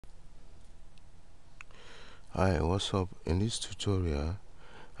Hi, what's up? In this tutorial,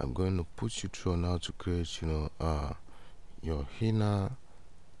 I'm going to put you through on how to create, your inner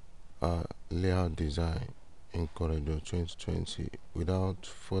layout design in CorelDraw 2020. Without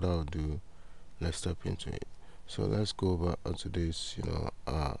further ado, let's step into it. So let's go over to this,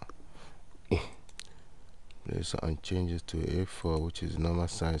 place and change it to A4, which is normal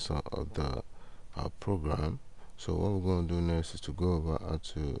size of the program. So what we're going to do next is to go over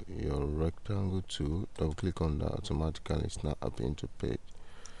to your rectangle tool, double click on that, automatically snap up into page.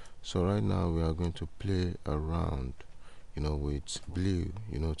 So right now we are going to play around, with blue,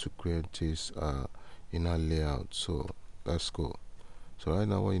 to create this inner layout. So let's go. So right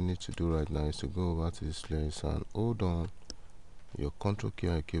now what you need to do right now is to go over to this place and hold on your control key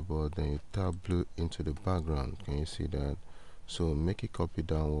on your keyboard, then you tap blue into the background. Can you see that? So make it copy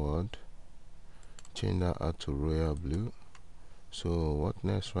downward, change that out to royal blue. So what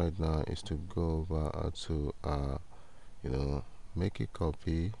next right now is to go over to make it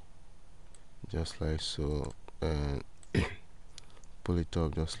copy just like so, and pull it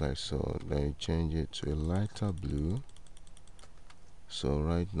up just like so, then you change it to a lighter blue. So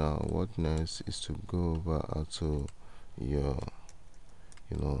right now what next is to go over to your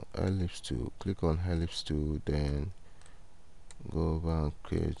ellipse tool, click on ellipse tool, then go over and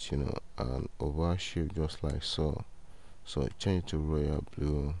create an oval shape just like so. So change to royal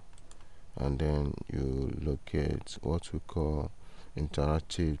blue, and then you locate what we call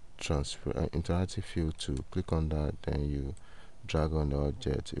interactive field tool, click on that, then you drag on the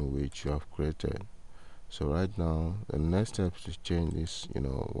object in which you have created. So right now the next step is to change this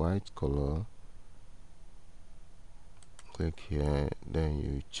white color. Click here, then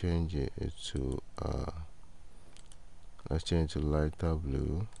you change it to let's change to lighter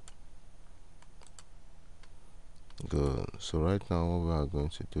blue. Good. So right now what we are going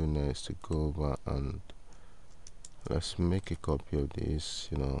to do next is to go over and let's make a copy of this.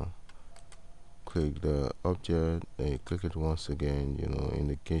 Click the object, then you click it once again.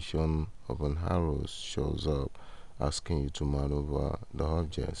 Indication of an arrow shows up asking you to maneuver the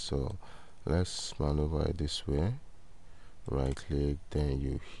object. So let's maneuver it this way. Right click, then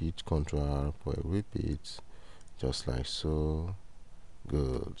you hit Ctrl R for a repeat, just like so.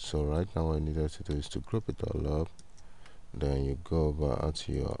 Good. So right now what you needed to do is to group it all up, then you go over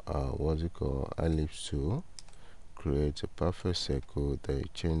to your what's it called, ellipse tool, create a perfect circle, then you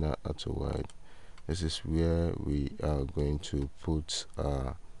change that to white. This is where we are going to put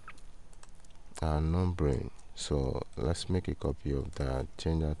our numbering. So let's make a copy of that,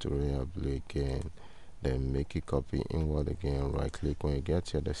 change that to royal blue again, then make a copy inward again. Right click, when you get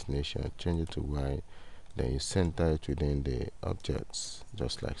to your destination, change it to white, then you center it within the objects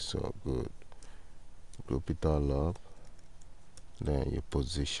just like so. Good. Group it all up, then you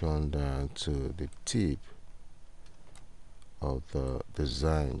position that to the tip of the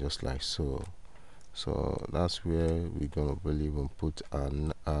design just like so. So that's where we're gonna really even put our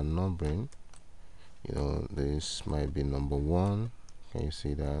numbering. This might be number 1. Can you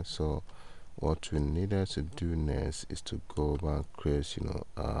see that? So what we needed to do next is to go over and create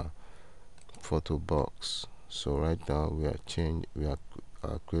a photo box. So right now we are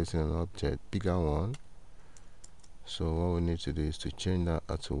creating an object, bigger one. So what we need to do is to change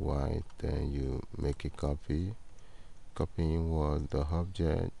that to white, then you make a copy inward the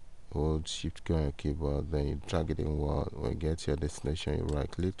object, hold shift key on your keyboard, then you drag it inward. When you get to your destination, you right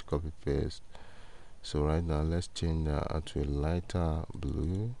click to copy paste. So right now let's change that to a lighter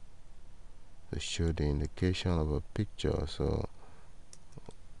blue to show the indication of a picture. So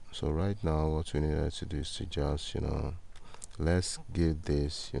right now what we need to do is to just let's give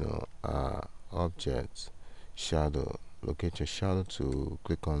this object shadow. Locate your shadow tool,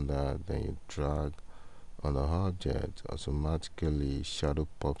 click on that, then you drag on the object, automatically shadow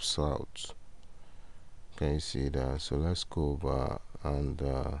pops out. Can you see that? So let's go over and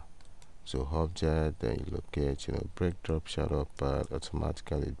so object, then you locate break drop shadow part,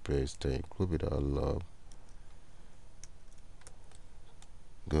 automatically it breaks, then you group it all up.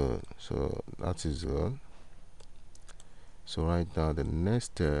 Good. So that is good. So right now the next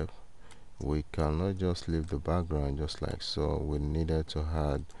step, we cannot just leave the background just like so. We needed to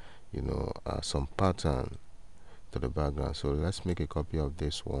add some pattern to the background. So let's make a copy of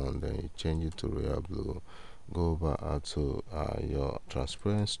this one, then you change it to royal blue, go over to your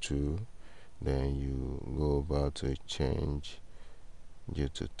transparency tool, then you go over to change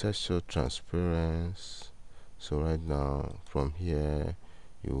it to texture transparency. So right now from here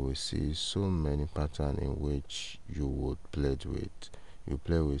you will see so many patterns in which you would play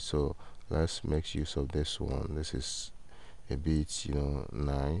with. So let's make use of this one. This is a bit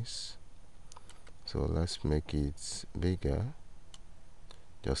nice. So let's make it bigger,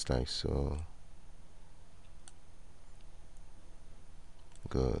 just like so.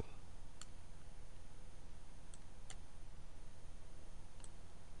 Good.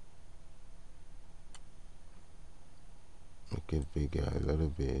 Make it bigger a little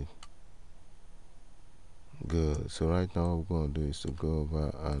bit. Good. So right now what we're going to do is to go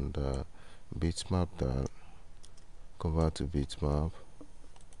over and bitmap that. Convert to bitmap.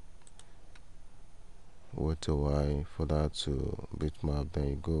 Wait a while for that to bitmap. Then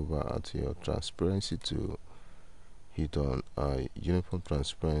you go over to your transparency tool. Hit on uniform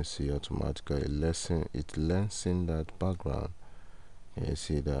transparency. Automatically lessens that background. You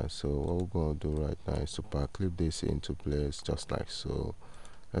see that. So what we're going to do right now is to pack clip this into place, just like so.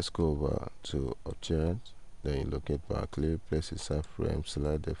 Let's go over to object, then you locate power clip, place inside frame,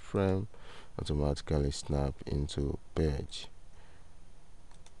 select the frame, automatically snap into page.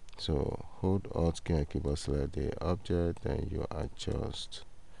 So hold alt key and keyboard, select the object, then you adjust.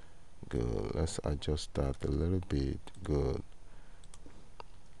 Good. Let's adjust that a little bit. Good.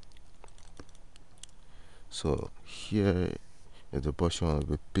 So here is the portion of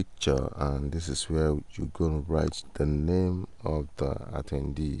the picture, and this is where you're going to write the name of the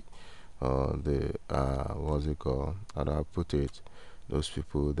attendee, the what's it called, how do I put it, those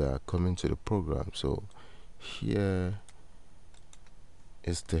people that are coming to the program. So here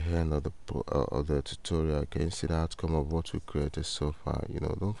is the end of the tutorial. Can you see the outcome of what we created so far?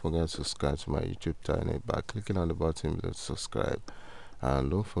 Don't forget to subscribe to my YouTube channel by clicking on the button below to subscribe, and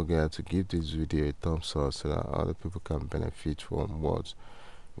don't forget to give this video a thumbs up so that other people can benefit from what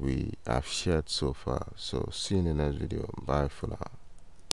we have shared so far. So see you in the next video. Bye for now.